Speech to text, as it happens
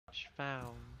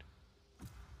found.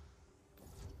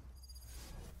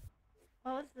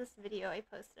 What was this video I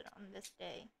posted on this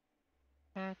day?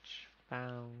 Catch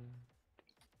found.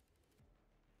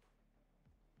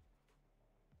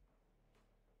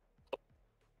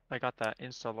 I got that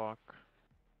insta lock.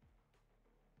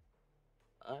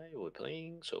 I will be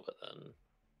playing Soba then.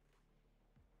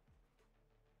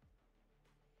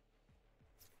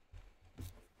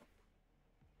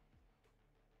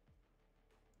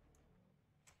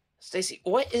 Stacy,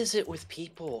 what is it with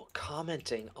people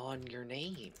commenting on your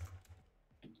name?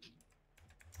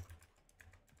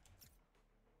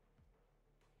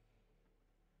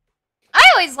 I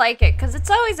always like it because it's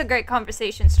always a great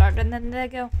conversation starter, and then they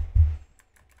go.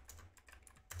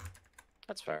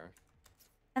 That's fair.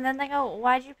 And then they go,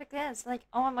 why'd you pick this? Like,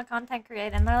 oh, I'm a content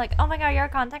creator. And they're like, oh my god, you're a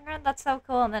content creator? That's so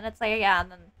cool. And then it's like, yeah,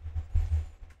 and then...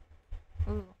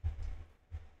 Ooh.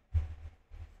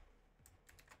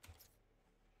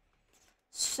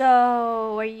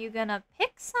 So, are you gonna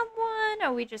pick someone?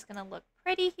 Are we just gonna look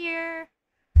pretty here?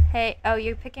 Hey, oh,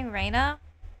 you're picking Reina?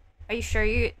 Are you sure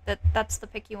that's the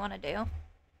pick you want to do?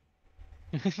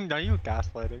 Now you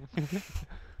gaslighting.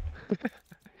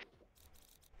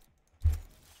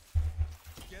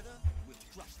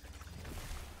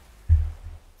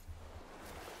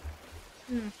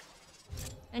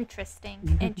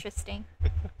 Interesting. Interesting.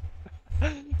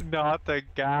 Not the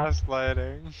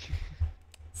gaslighting.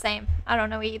 Same. I don't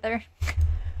know either.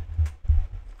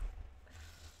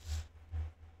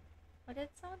 What did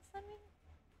someone send me?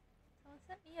 Someone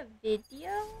sent me a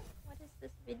video? What is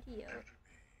this video?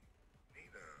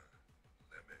 Nina,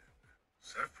 Lemon,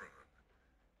 Saffron,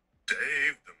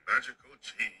 Dave the magical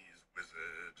cheese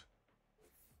wizard.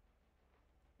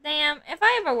 Damn, if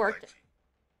I ever worked... Mighty,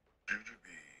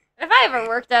 Jujubee, If I ever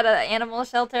worked at an animal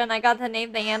shelter and I got to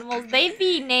name the animals, they'd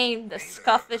be named the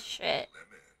scuffest shit.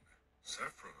 Lemon,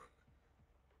 Saffron,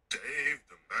 Dave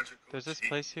the magical There's this cheese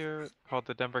place here wizard. called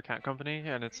the Denver Cat Company,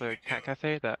 and it's a cat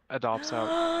cafe that adopts out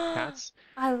cats.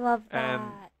 I love And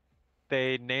that.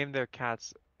 they name their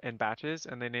cats in batches,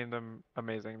 and they name them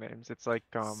amazing names. It's like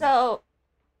So,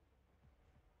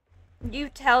 you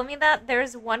tell me that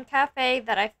there's one cafe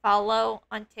that I follow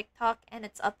on TikTok, and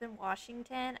it's up in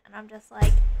Washington, and I'm just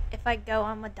like, if I go,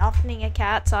 I'm adopting a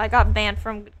cat, so I got banned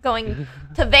from going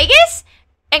to Vegas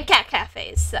and cat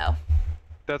cafes, so.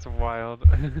 That's wild.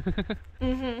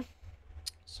 Mm-hmm.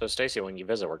 So Stacy, when you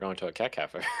visit, we're going to a cat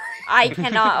cafe. I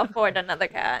cannot afford another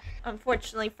cat.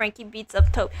 Unfortunately, Frankie beats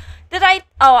up Toby. Oh,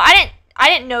 I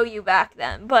didn't know you back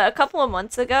then, but a couple of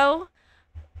months ago,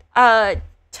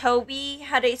 Toby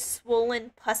had a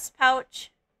swollen pus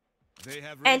pouch,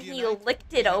 and he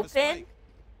licked it open.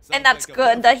 And that's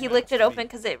good that he licked it open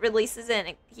because it releases it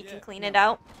and he can clean it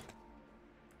out.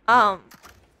 No.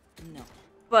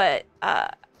 But,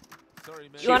 Sorry,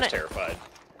 man. She was terrified.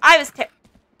 I was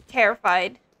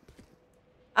terrified.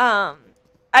 I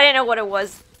didn't know what it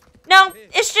was. No,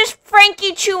 it's just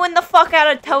Frankie chewing the fuck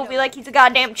out of Toby like he's a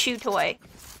goddamn chew toy.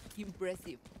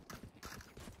 Impressive.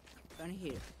 Gun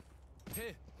here.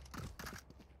 Here.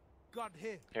 Gun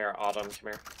here. Here, Autumn,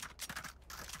 come here.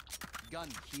 Gun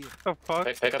here. Oh fuck?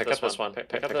 Pick up this one.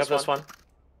 Pick up this one.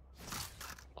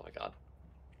 Oh my god.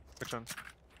 Which one?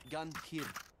 Gun here.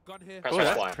 Gun here. Press Oh, Y.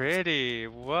 that's pretty.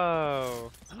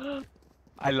 Whoa.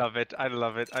 I love it. I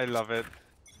love it. I love it.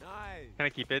 Nice. Can I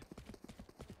keep it?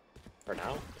 For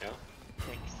now, yeah.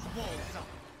 Thanks.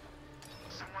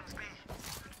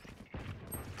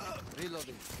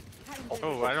 Reloading.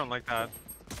 Oh, I don't like that.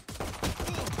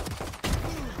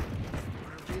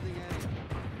 Healing area.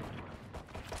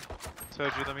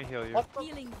 Soju, let me heal you.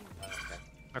 Healing you.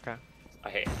 Okay. I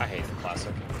hate the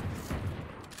classic.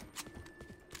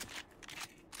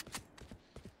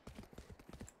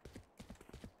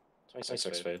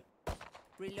 Six fade.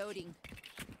 Reloading.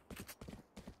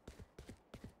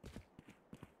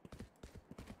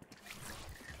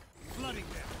 Flooding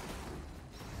them.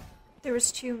 There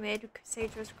was 2 mid,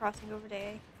 Sage was crossing over to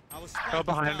A. Oh,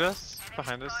 behind us.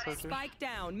 Behind us, Soju. Spike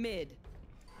down mid.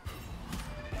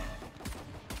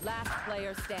 Last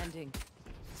player standing.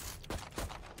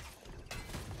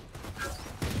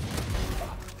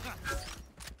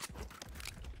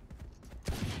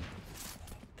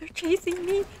 They're chasing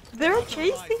me! They're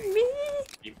chasing me!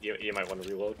 You might want to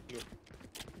reload.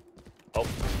 Oh.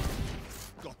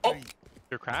 Got Oh. three.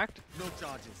 You're cracked? No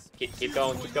charges. Keep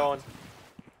going, keep going.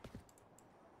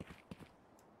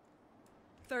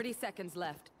 30 seconds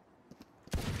left.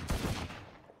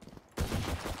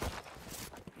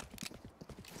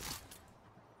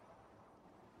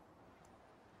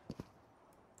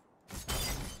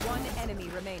 One enemy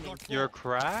remaining. You're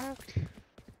cracked?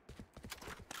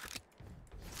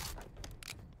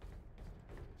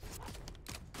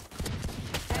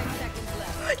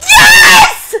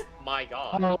 my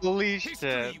god. Holy shit.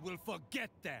 History will forget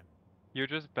them. You're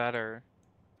just better.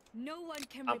 No one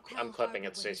can I'm clipping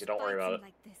it, Stacey. Don't worry about it.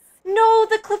 like this. No,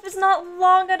 the clip is not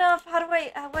long enough. How do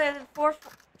I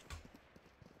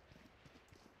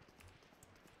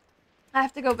I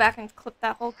have to go back and clip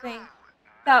that whole thing.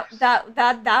 That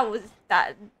was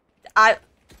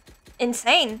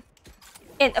insane.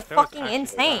 Fucking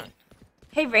insane.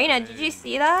 Hey Reina, did you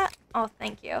see that? Oh,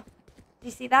 thank you. Did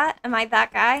you see that? Am I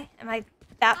that guy? Am I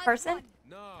that person?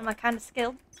 No. Am I kind of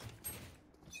skilled?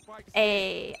 Spike's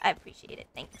Hey, I appreciate it.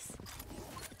 Thanks.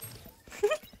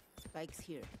 Spikes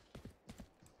here.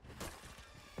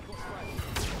 got spike.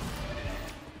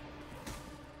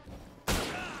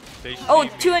 They Oh, see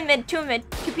me. two in mid,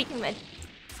 two peeking mid.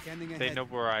 Scanning They ahead. know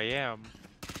where I am.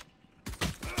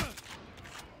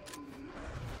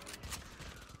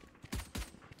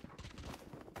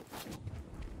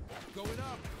 Going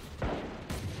up.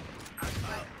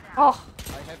 Oh,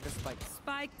 I have the spike.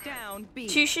 Spike down B.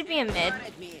 two should be in mid.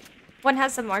 One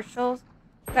has the marshals.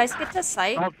 Guys, get to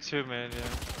sight. Oh, 2 man, yeah.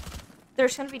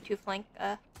 There's gonna be two flank.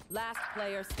 Last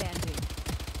player standing.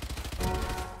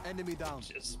 Enemy down.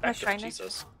 Nice try, nice.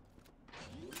 Jesus.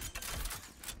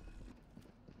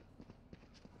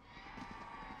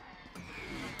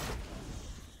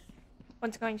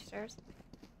 One's going stairs.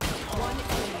 One enemy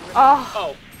remaining.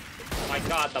 Oh, Oh my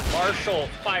god, the Marshal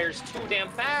fires too damn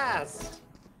fast.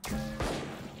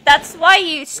 that's why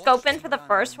you scope in for the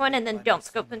first one and then don't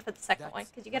scope in for the second one,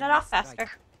 because you get it off faster.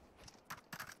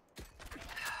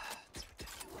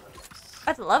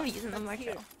 I love using the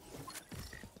marshal.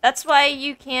 That's why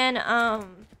you can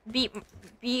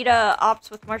beat ops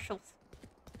with marshals.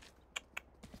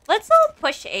 Let's all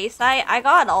push A side. I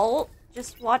got ult.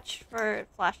 Just watch for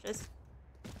flashes.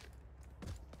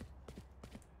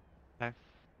 Okay.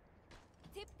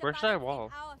 Tip the Where should I balance in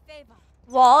wall? our favor.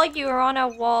 Wall, you are on a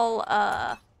wall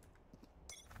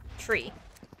tree.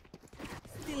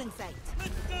 Still in sight.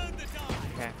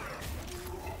 Okay.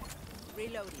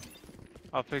 Reloading.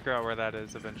 I'll figure out where that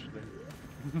is eventually.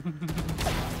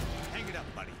 Hang it up,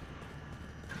 buddy.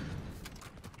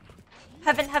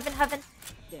 Heaven, heaven, heaven.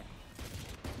 There.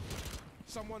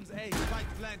 Someone's A. Spike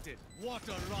planted.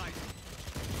 Water right.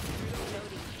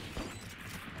 Reloading.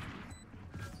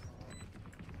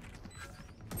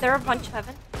 There are a bunch of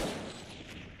heaven.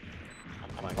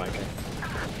 I'm flanking.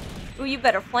 Ooh, you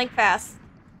better flank fast.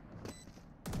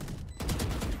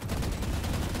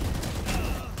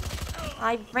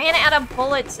 I ran out of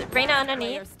bullets. Ran out Player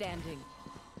underneath. standing.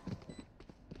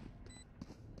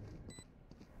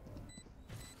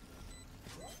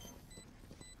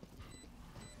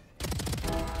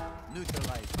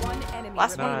 Neutralized. One enemy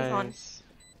Last one remaining. was on. Nice.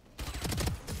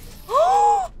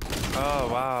 Oh, Oh,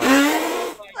 wow.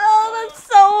 that's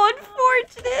so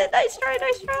unfortunate. Nice try,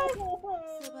 nice try.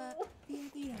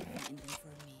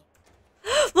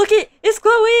 Look it, it's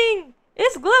glowing.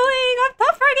 It's glowing. I'm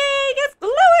tough fragging. It's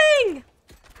glowing.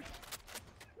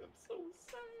 I'm so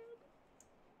sad.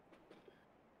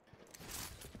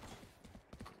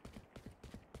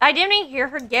 I didn't even hear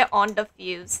her get on the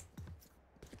fuse.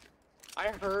 I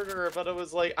heard her, but it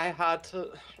was like I had to.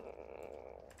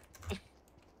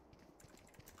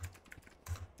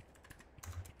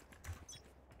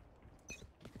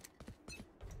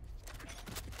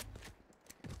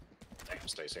 Damn,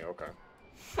 Stacey. Okay.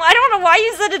 I don't know why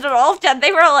you said it at all, Jen.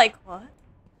 They were like, what?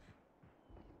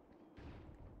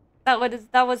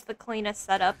 That was the cleanest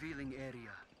setup Revealing area.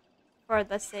 for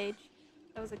the Sage.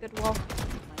 That was a good wall.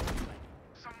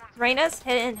 Reyna's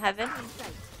hit in heaven.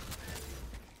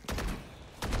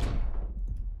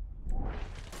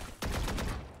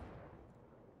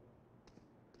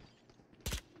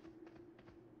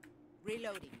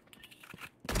 Reloading.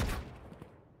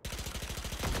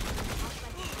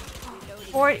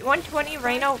 120,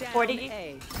 Reyna, 40. Down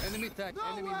A. Enemy tag.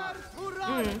 Enemy mark.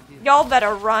 Y'all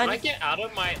better Can run. I get out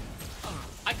of my?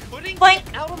 I couldn't Flank.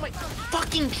 get out of my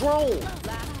fucking drone.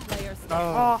 Last player standing.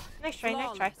 Oh, nice try,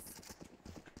 nice try.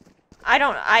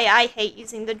 I hate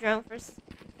using the drone for...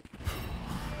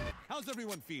 How's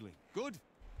everyone feeling? Good?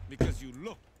 Because you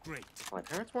look great. If my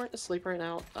parents weren't asleep right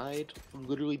now, I'd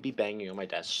literally be banging on my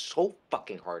desk so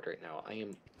fucking hard right now.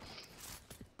 I'm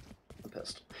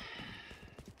pissed.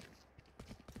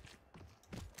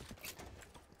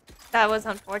 That was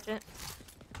unfortunate.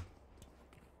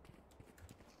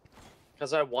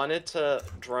 Because I wanted to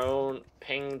drone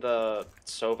ping the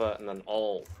Sova and then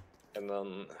ult, and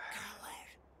then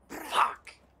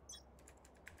fuck.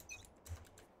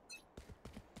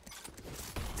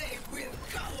 They will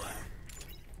cower.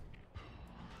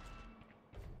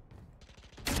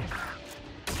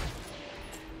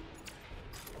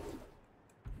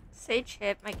 Sage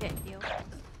hit might get healed.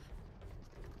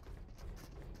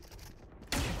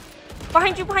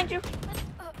 Behind you, behind you.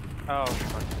 Oh,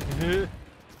 fuck.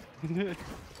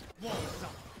 Walls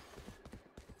up.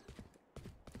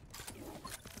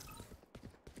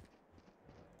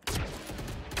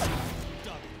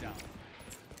 Duck down.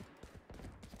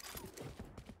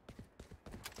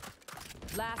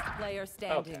 Last player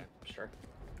standing. Okay, sure.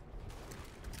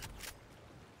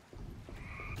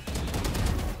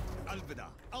 Alvida,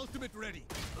 ultimate ready.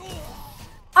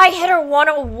 I hit her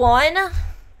 101.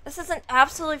 This is an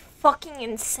absolutely fucking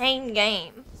insane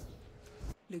game.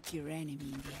 Look your enemy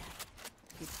in the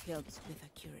eye. It helps with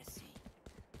accuracy.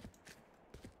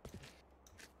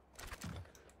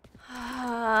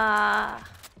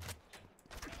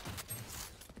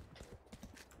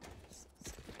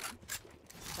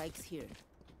 Spikes here.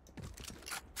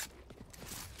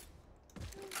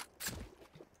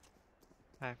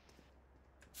 Hi.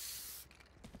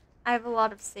 I have a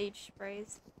lot of sage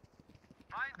sprays.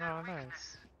 Oh,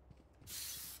 nice.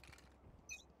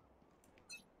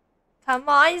 Come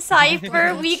on,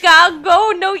 Cypher, we gotta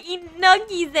go. No eat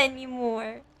nuggies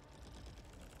anymore.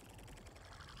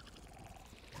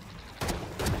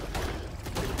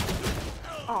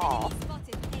 Oh,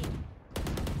 Spotted. Hey.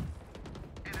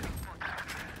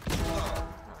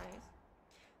 nice.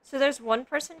 So there's one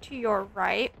person to your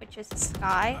right, which is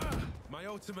Sky. My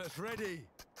ultimate's ready.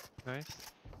 Nice.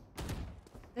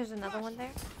 There's another one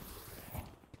there.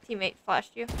 Teammate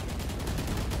flashed you.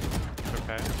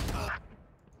 Okay.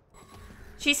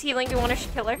 She's healing. Do you want to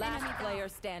kill her? Last player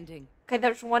standing. Okay,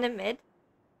 there's one in mid.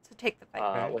 So take the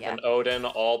fight. With Yeah. an Odin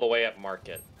all the way at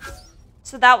market.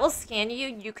 So that will scan you.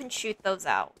 You can shoot those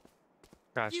out.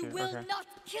 Gotcha. You will Okay. not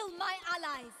kill my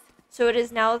allies. So it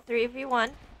is now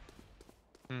 3v1.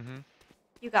 Mm-hmm.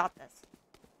 You got this.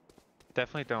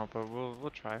 Definitely don't, but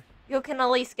we'll try. You can at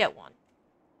least get one.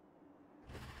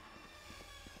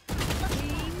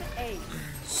 Team A.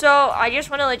 So I just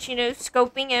want to let you know,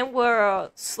 scoping in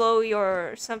will slow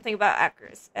your something about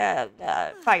accuracy,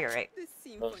 fire rate.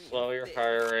 So slow your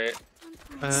fire rate.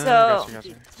 So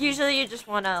Gotcha. usually you just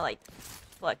want to like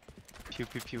flick. Pew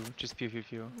pew pew. Just pew pew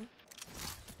pew.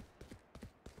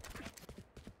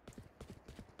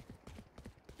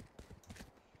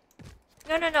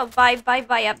 No. Buy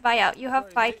out. You have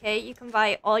 5k. You can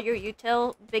buy all your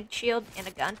util, big shield, and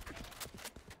a gun.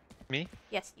 Me?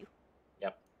 Yes, you.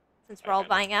 Yep. Since we're all Okay.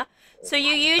 buying out. So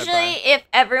you usually, buy. if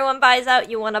everyone buys out,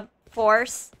 you want to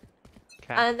force.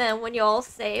 Okay. And then when you all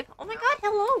save, oh my god,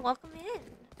 hello, welcome in.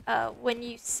 When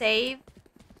you save,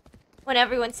 when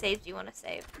everyone saves, you want to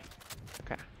save.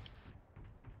 Okay.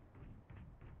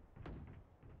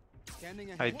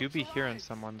 Scanning I ahead. do be hearing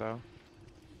someone though.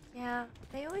 Yeah,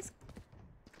 they always.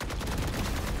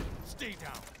 Stay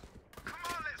down. Come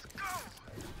on, let's go.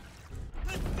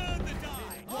 Let's burn the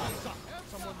die. Walls up.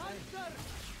 Someone's in.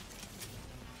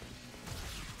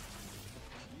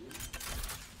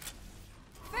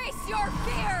 Face your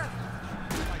fear.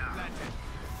 Spike planted.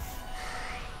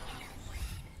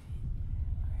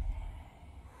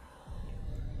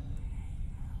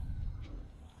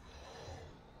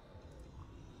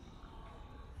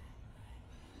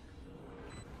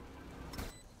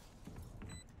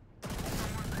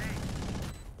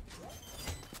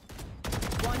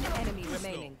 One enemy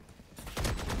remaining.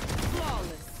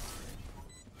 Flawless.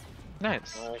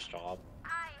 Nice. Nice job.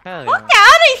 Hell Fuck yeah.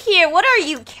 out of here! What are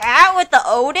you, Cat with the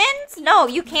Odins? No,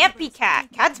 you can't be Cat.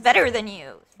 Cat's better than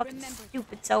you. Fucking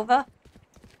stupid Sova.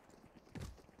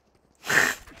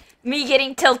 Me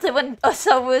getting tilted when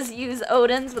Sovas use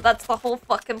Odins, but that's the whole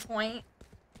fucking point.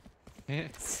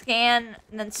 Scan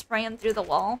and then spray them through the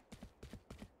wall.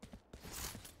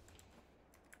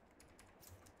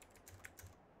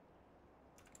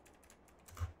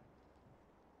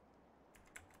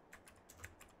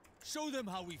 Show them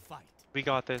how we fight. We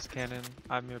got this, Cannon.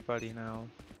 I'm your buddy now.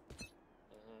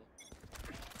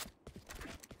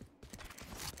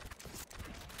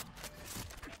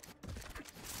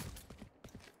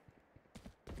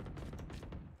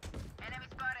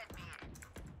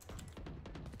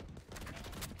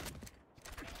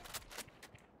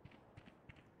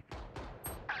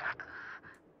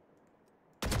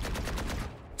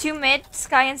 Two mid,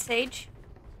 Sky and Sage.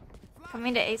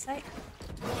 Coming to A site.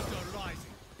 Water rising.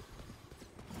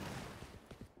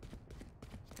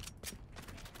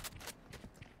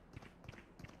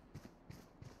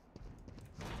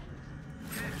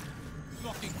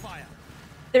 Blocking fire.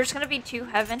 There's gonna be two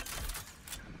heaven.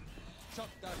 Shot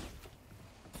down.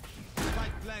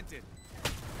 Spike planted.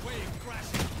 Wave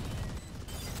crashing.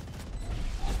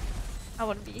 I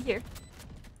wanna be here.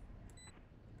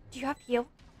 Do you have heal?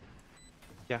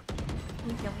 Yeah. Can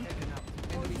you heal me?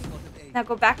 Now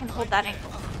go back and hold that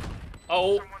ankle.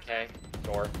 Oh, okay.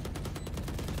 Door.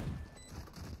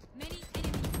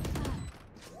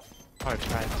 Oh, I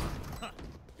tried.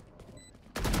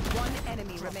 One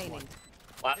enemy remaining.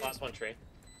 Last one tree.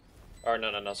 Or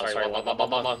no, sorry.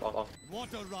 Long.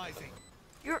 Water rising.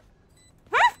 You're.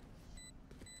 Huh?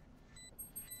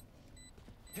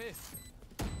 Hiss.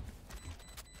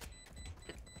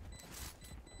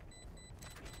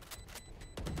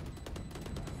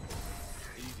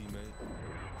 Easy,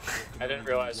 mate. I didn't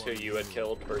realize who you had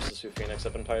killed versus who Phoenix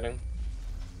had been fighting.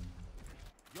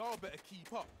 Y'all better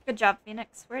keep up. Good job,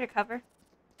 Phoenix. Where to cover?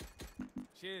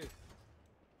 Cheers.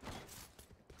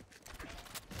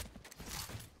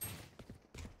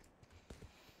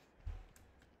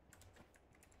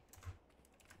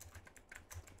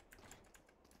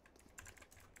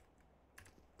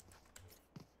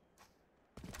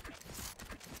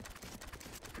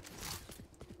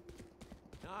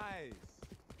 Nice.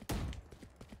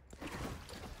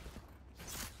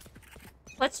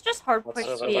 Let's just hard Let's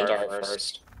push do B. the dart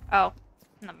first. Oh,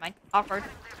 never mind. Awkward.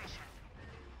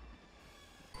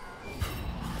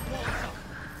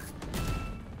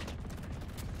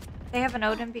 They have an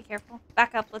Odin. Be careful.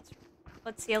 Back up.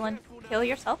 Let's heal and heal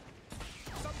yourself.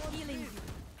 Healing you.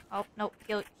 Oh nope.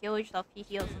 Heal yourself. He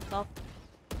heals himself.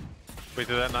 Wait,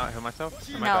 did that not heal myself?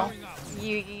 Am I No, down?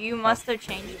 you must have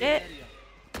changed it.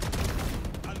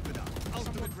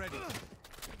 Ultimate ready.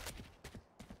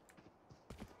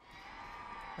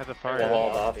 At the far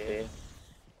Walled end. off B.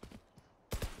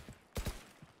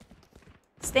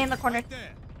 Stay in the corner. Right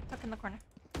there. Tuck in the corner.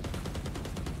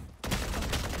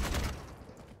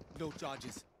 No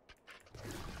charges.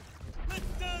 Let's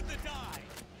turn the die.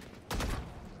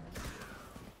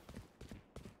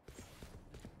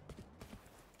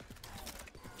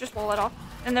 Just wall it off,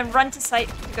 and then run to site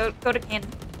to go to cannon.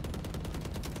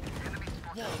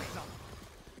 Walls up.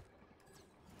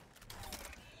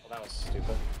 Well, that was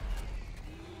stupid.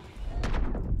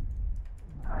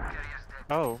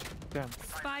 Oh, damn.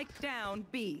 Spike down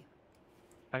B.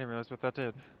 I didn't realize what that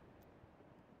did.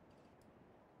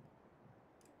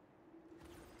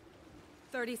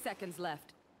 30 seconds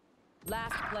left.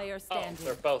 Last player Oh, standing.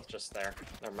 they're both just there.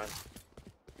 Never mind.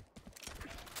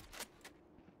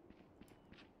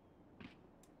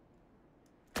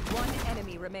 One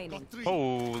enemy remaining. Got three.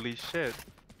 Holy shit.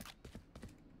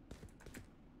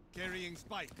 Carrying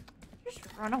spike. Just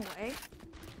run away.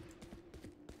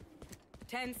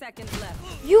 10 seconds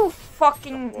left. You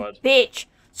fucking What? bitch.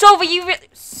 Sova, you really.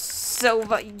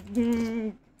 Sova.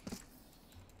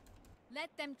 Let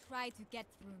them try to get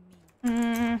through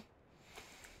me.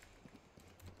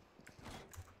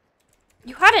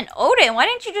 You had an Odin. Why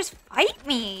didn't you just fight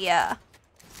me?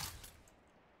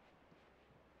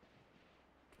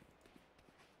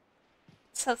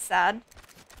 So sad.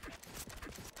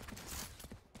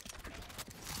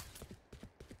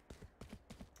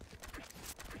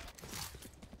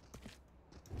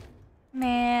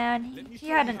 Man, he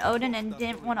had an Odin and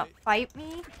didn't want to fight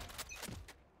me.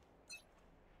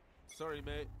 Sorry,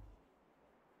 mate.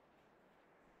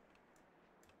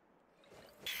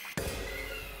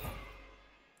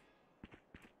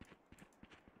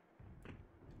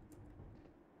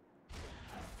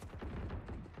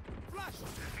 Flash.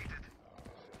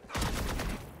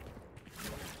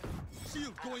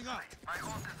 Shield going up.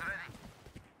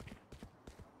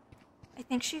 I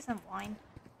think she's in wine.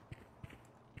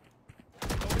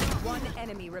 One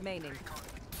enemy remaining.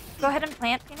 Go ahead and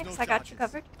plant, Phoenix. I got you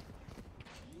covered.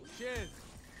 Cheers.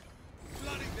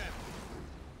 Flooding them.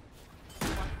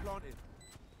 Spike planted.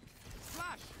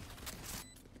 Flash.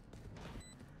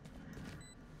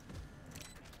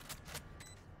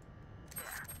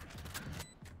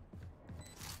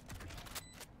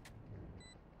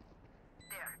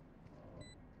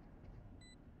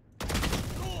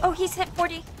 Oh, he's hit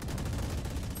 40.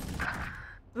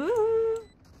 Ooh.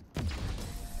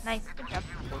 Nice. Good job.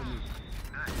 I'm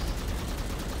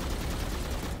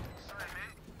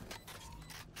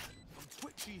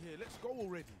twitchy here. Let's go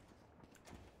already.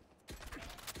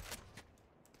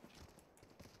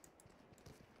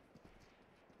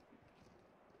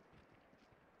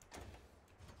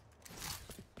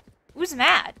 Who's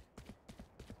mad?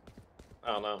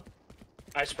 I don't know.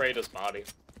 I sprayed his body.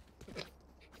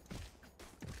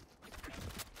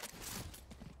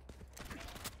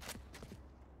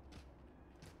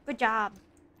 Good job.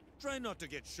 Try not to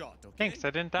get shot, okay? Thanks,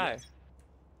 I didn't die.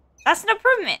 That's an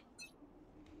improvement.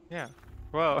 Yeah.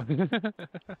 Whoa.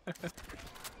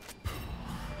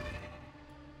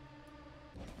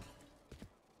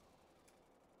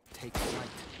 Take flight.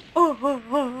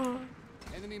 Oh.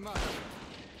 Enemy mark.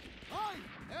 I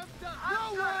have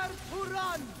nowhere to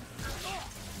run.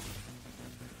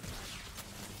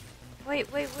 Wait.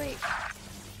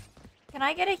 Can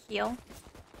I get a heal?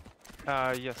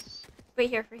 Yes. Wait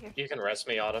here, for here. You can rest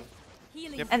me, Autumn.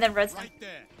 Healing. Yep. And then res them. Right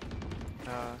there.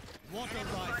 Uh, Water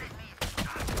rising.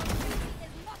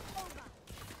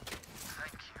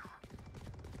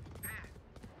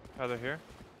 oh, they're here.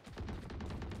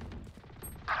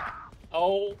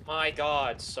 Oh my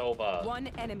god, Sova. One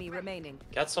enemy remaining.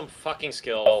 Got some fucking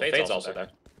skill. Oh, Fade's also there.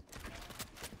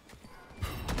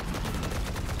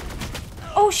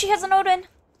 Oh, she has an Odin.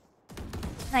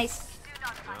 Nice.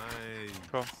 Nice.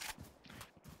 Cool.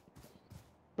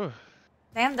 Whew.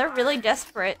 Damn, they're really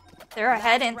desperate. They're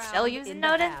ahead and still Round using in the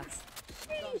Odins. half.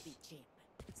 Don't be cheap.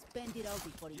 Spend it all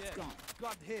before it's Yeah. gone.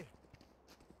 Got here.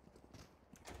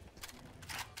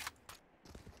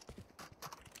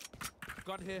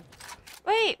 Got here.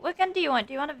 Wait, what gun do you want?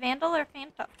 Do you want a Vandal or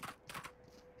Phantom?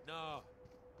 No.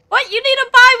 What? You need to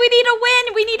buy! We need to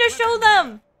win! We need to show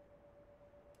them!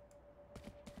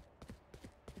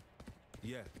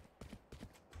 Yeah.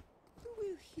 Who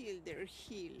will heal their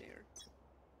healer?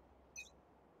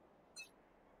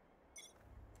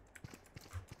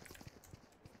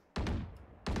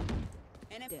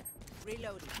 Enemy there.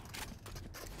 Reloading.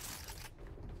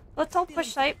 Let's all push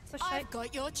site. Push site. I've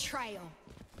got your trail.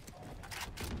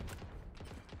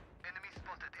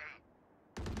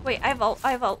 Wait, I have ult.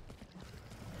 I have ult.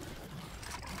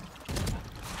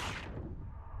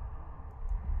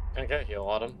 Can I get heal,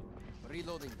 Autumn?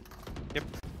 Reloading. Yep.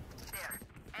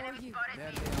 For you.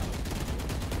 There they are.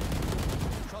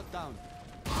 Shot down.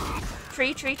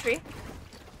 Tree, tree, tree.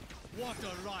 Water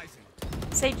rising.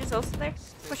 Sage is also there.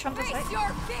 Push on the Face site. your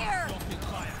fear. Blocking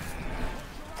fire.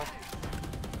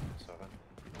 Sova.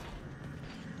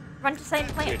 Run to site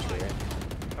and plant.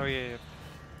 Oh yeah, yeah.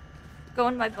 Go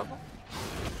in my bubble.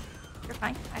 You're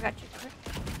fine. I got you covered.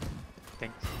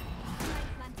 Thanks.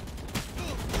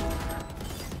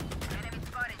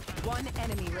 One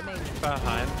enemy remaining.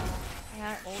 Behind.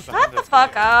 Yeah. Behind Shut the us.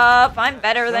 fuck up! I'm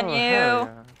better than Oh, you. hell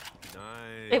yeah.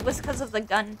 Nice. It was because of the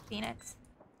gun, Phoenix.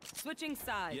 Switching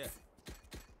sides. Yeah.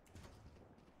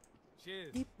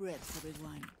 Cheers. Deep breaths,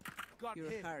 everyone. Got Your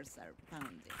hit. hearts are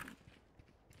pounding.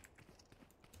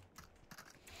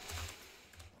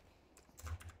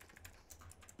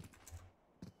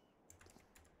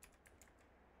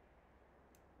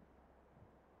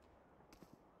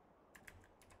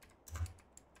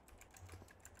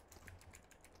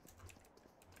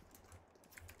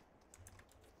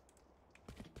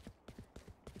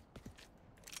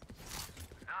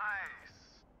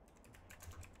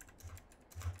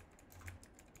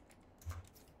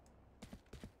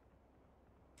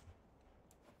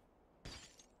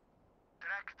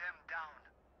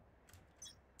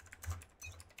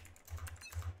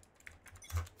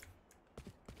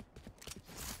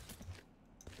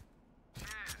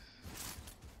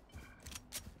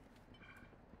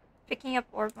 Picking up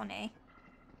orb on A.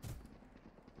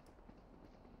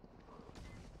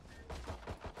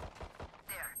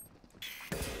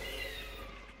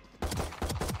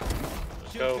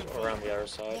 Go around the other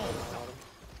side. Autumn.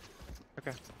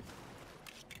 Okay.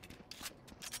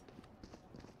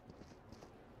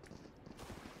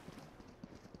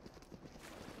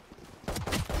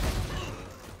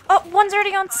 Oh, one's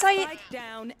already on site. Spike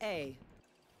down A.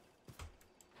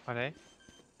 On A.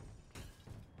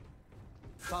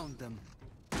 Found them.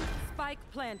 Spike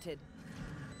planted.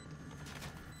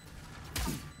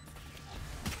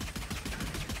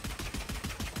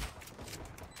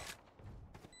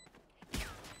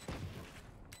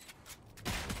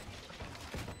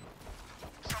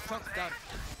 Shot down.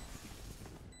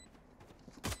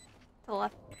 To the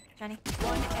left, Jenny.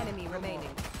 One enemy remaining.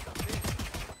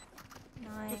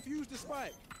 Nice. Defuse the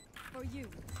spike. For you.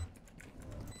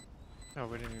 No,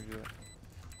 we didn't even do that.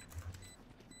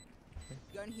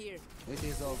 Gun here. It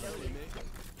is over.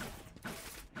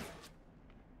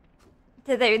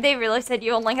 Did they really said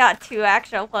you only got 2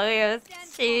 actual players?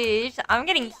 Sheesh. I'm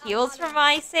getting heals from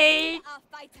my Sage. Our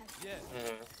fighters. Yeah.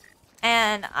 Mhm.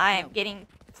 And I am getting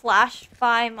flashed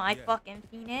by my Yeah. fucking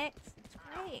Phoenix. It's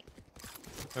great.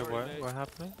 Wait, what? What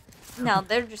happened? No,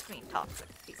 they're just being toxic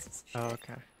pieces of shit. Oh,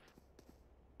 okay.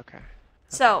 Okay.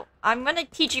 So, I'm gonna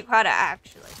teach you how to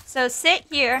actually. So, sit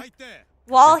here, Right there.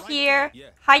 wall Right here, there, yeah.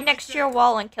 hide next to your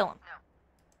wall and kill him.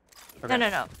 Okay.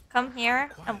 No. Come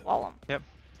here and wall him.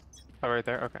 Oh, right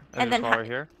there. Okay. And just then while we're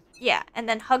here. Yeah, and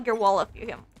then hug your wall if you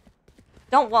hear him.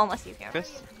 Don't wall unless you hear him.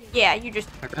 This. Yeah, you just,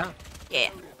 Like that. yeah.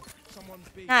 Someone's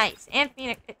beat. Nice. And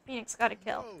Phoenix got a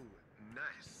kill. Oh,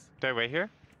 nice. Do I wait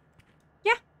here?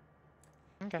 Yeah.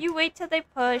 Okay. You wait till they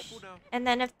push, Careful now. and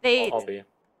then if I'll be.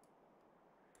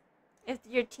 if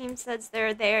your team says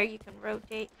they're there, you can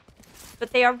rotate.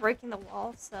 But they are breaking the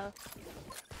wall, so.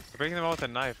 We're breaking them all with a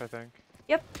knife, I think.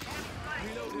 Yep.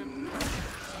 Reload him.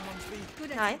 Someone's beat.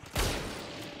 Good Nice.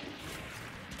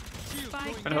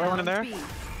 Spike Another one in down there? B.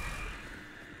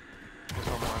 There's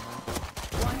one more in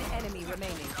One enemy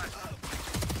remaining.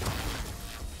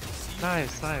 there.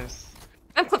 Nice, nice.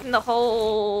 I'm clipping the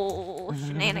whole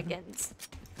shenanigans.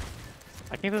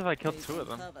 I can't believe I killed two of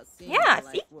them. Yeah,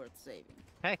 see? Worth saving.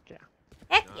 Heck yeah.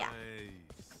 Heck yeah.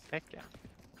 Heck yeah.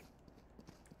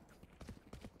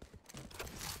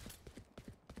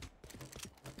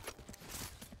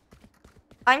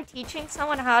 I'm teaching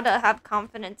someone how to have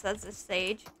confidence as a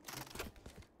sage.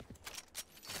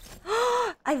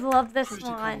 I love this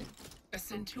one. A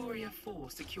Centuria 4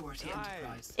 security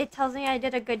enterprise. It tells me I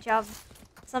did a good job.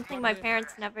 Something my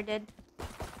parents never did.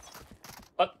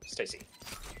 Oh, Stacy.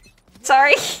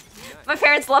 Sorry. My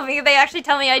parents love me. They actually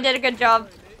tell me I did a good job.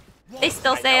 They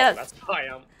still I say know, it.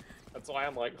 That's why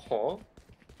I'm like, huh? On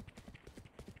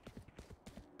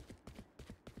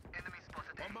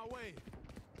my way.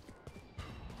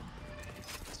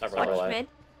 It's never Watch really. mid.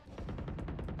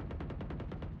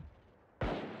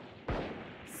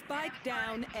 Spike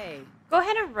down A. Go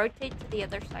ahead and rotate to the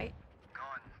other side.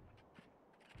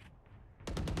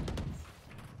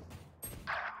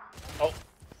 Oh,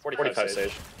 45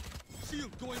 stage.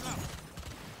 Shield going up.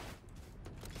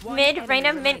 One Mid, enemy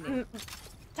Reyna, remaining. mid,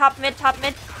 top mid, top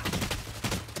mid.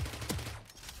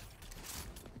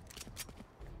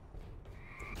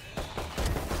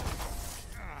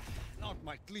 Not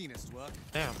my cleanest work,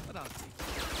 Damn. but I'll take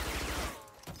it.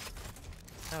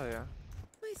 Hell yeah.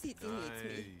 My city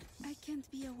needs me. I can't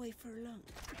be away for long.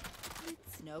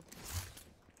 Let's nope.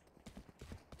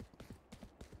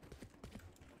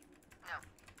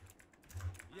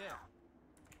 Yeah.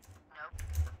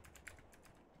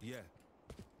 Yeah.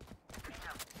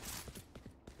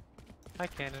 Hi,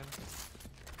 Cannon.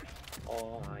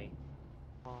 Oh, hi.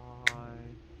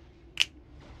 Hi.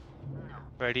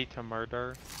 Ready to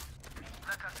murder?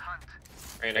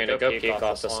 Reyna, go peek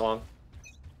off this long.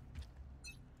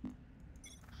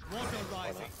 Water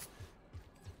rising.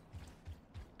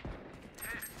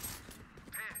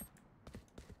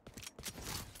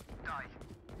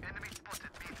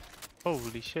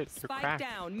 Holy shit, you're Spike cracked.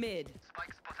 down mid.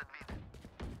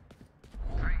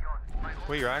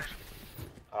 Wait, you're actually.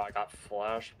 Oh, I got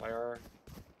flashed by our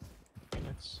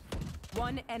Phoenix.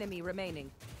 One enemy remaining.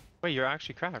 Wait, you're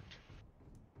actually cracked.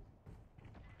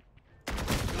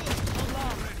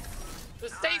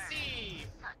 Stacy!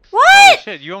 Holy What?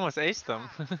 shit, you almost aced them.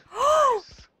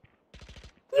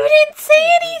 You didn't say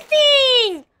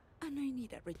anything! And I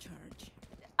need a recharge.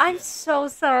 I'm so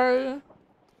sorry.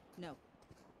 No.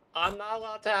 I'm not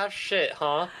allowed to have shit,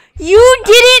 huh? You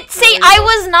didn't say. I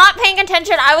was not paying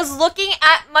attention. I was looking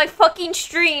at my fucking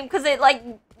stream because it like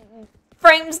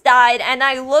frames died, and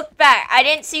I looked back. I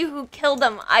didn't see who killed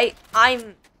him.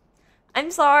 I'm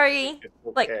sorry. It's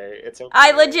okay. Like, It's okay.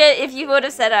 I legit. If you would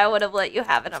have said it, I would have let you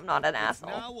have it. I'm not an It's asshole.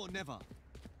 now or never.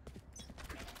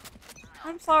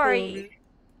 I'm sorry.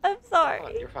 I'm Come on,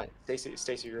 sorry. you're fine.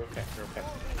 Stacy, you're okay. You're okay.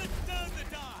 Let's turn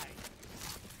the die.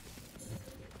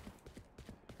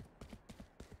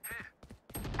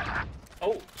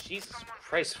 Oh, Jesus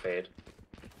Christ, Fade.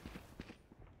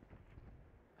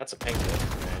 That's a pink hit,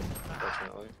 man,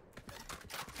 unfortunately.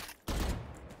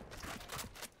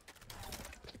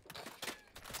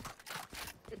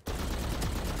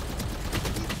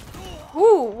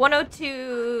 Ooh,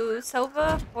 102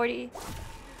 Sova, 40.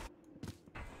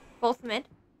 Both mid.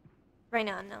 Right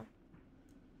now, no.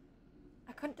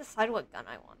 I couldn't decide what gun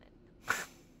I wanted.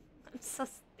 I'm so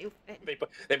stupid.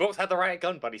 They both had the right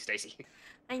gun, buddy, Stacy.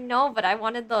 I know, but I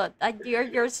wanted the.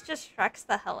 Yours just shreks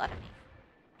the hell out of me.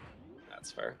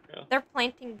 That's fair, yeah. They're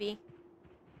planting B.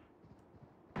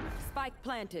 Spike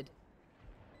planted.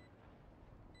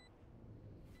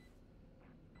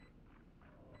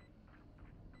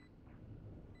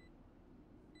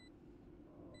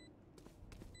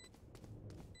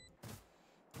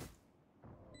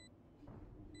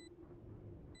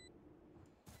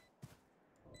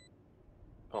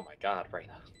 Oh my god, right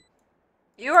now.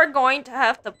 You are going to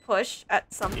have to push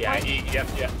at some Yeah, point.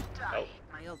 yeah. Oh,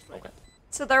 My ult okay.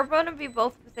 So they're going to be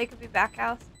both. They could be back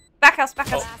house. Back house, back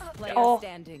house. Last player Oh.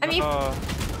 standing. I mean, Oh,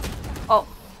 oh,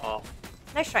 Oh.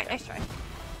 nice try, nice try. I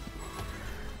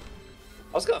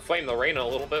was gonna flame the Reyna a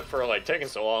little bit for like taking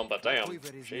so long, but damn,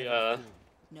 she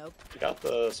Nope. she got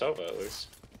the Sova at least.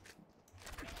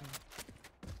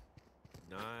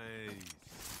 Nice.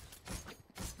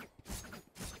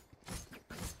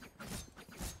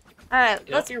 All right,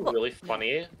 You know let's. what'd be really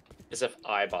funny is if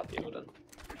I bought the Odin.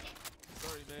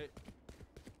 Sorry, mate.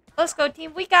 Let's go,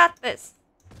 team. We got this.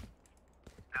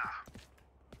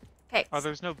 Okay. oh,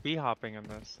 there's no B hopping in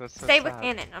this. That's so Stay with sad.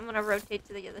 Cannon. I'm gonna rotate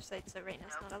to the other side so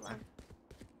Reyna's not alone.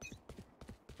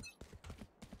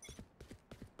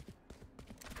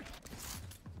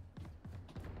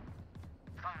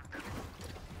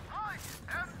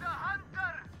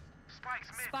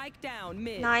 Spike down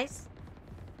mid. Nice.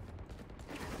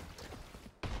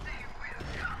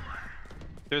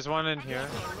 There's one in here.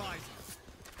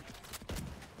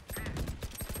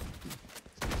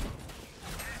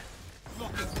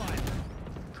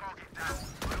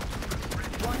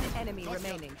 One enemy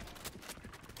remaining.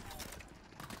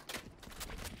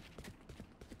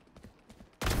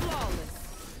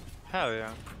 Flawless. Hell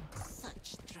yeah.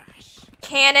 Such trash.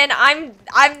 Cannon, I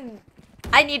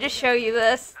need to show you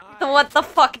this. What the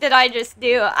fuck did I just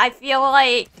do? I feel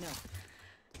like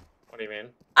What do you mean?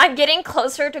 I'm getting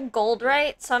closer to gold,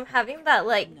 right? So I'm having that,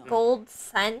 like, gold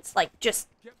sense, like, just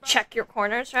check your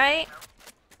corners, right?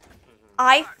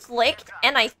 I flicked,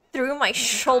 and I threw my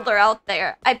shoulder out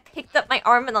there. I picked up my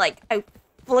arm, and, like, I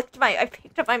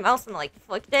picked up my mouse and, like,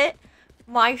 flicked it.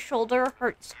 My shoulder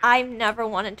hurts. I've never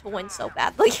wanted to win so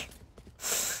badly.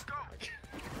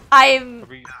 It's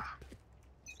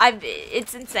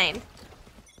insane.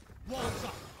 I've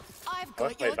Let's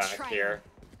got play your back trail. here.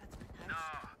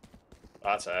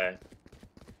 That's A.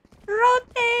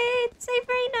 Rotate! Save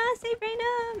Reyna! Save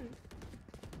Reyna!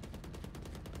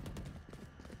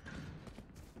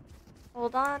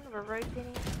 Hold on, we're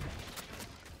rotating.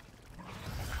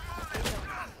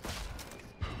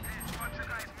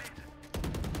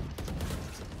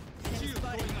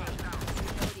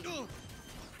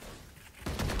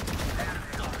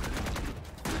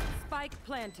 Spike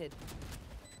planted.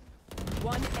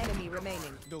 One enemy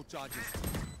remaining. No charges.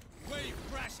 Wave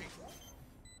crashing.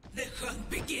 The hunt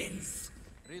begins.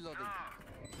 Reloading.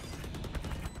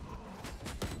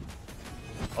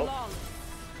 Long.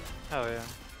 Hell yeah.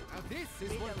 Now this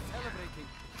is worth celebrating.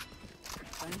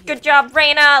 Good job,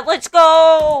 Reyna! Let's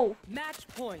go! Match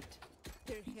point.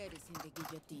 Their head is in the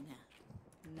guillotine.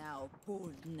 Now,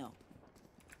 pull no.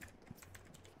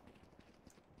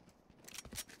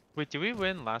 Wait, did we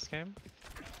win last game?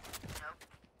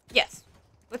 Yes.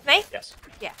 With me? Yes.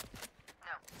 Yeah.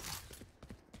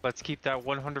 Let's keep that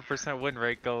 100% win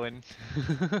rate going.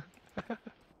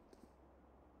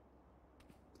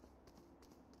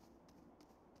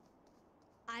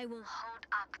 I will hold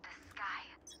up the sky.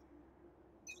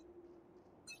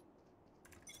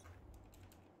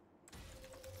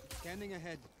 Scanning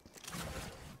ahead.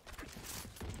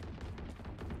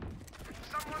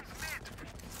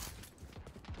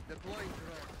 Deploying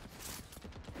drone.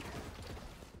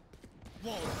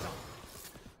 Walls up.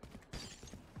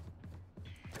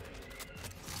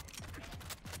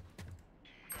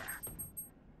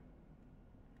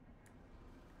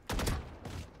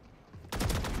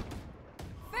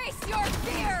 Face your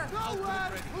fear!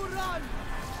 Nowhere to run!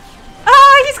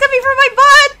 Oh, he's coming for my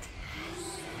butt!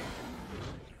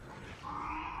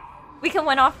 We can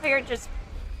win off here, just...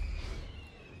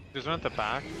 There's one at the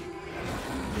back.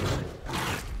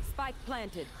 Spike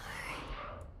planted.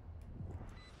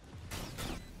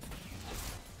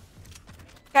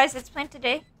 Guys, it's planned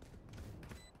today.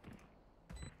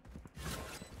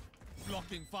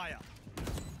 Blocking fire.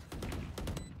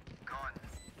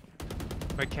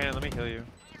 Wait, Cannon, let me heal you.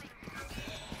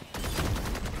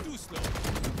 Too slow.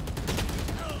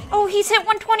 Oh, he's hit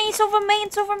 120. Silver main.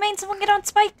 Someone get on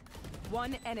Spike.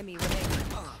 One enemy remaining.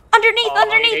 Underneath,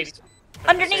 underneath.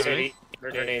 Underneath.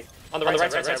 Underneath. On the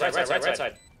right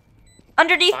side.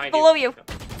 Underneath, Behind below you. you.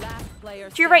 Last player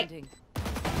To your right. standing.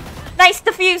 Nice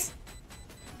defuse.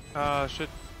 Shit.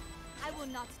 I will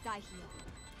not die here.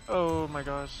 Oh my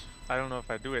gosh. I don't know if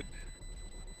I do it.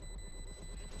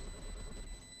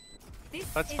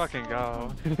 This Let's is fucking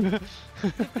how go.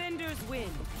 Defenders win.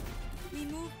 we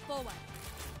move forward.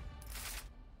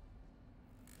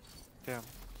 Damn.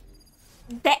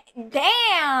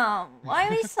 Damn! Why are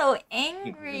we so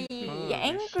angry? Holy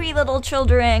Angry little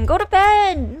children. Go to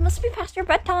bed. It must be past your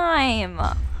bedtime.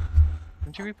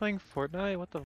 Aren't you be playing Fortnite? What the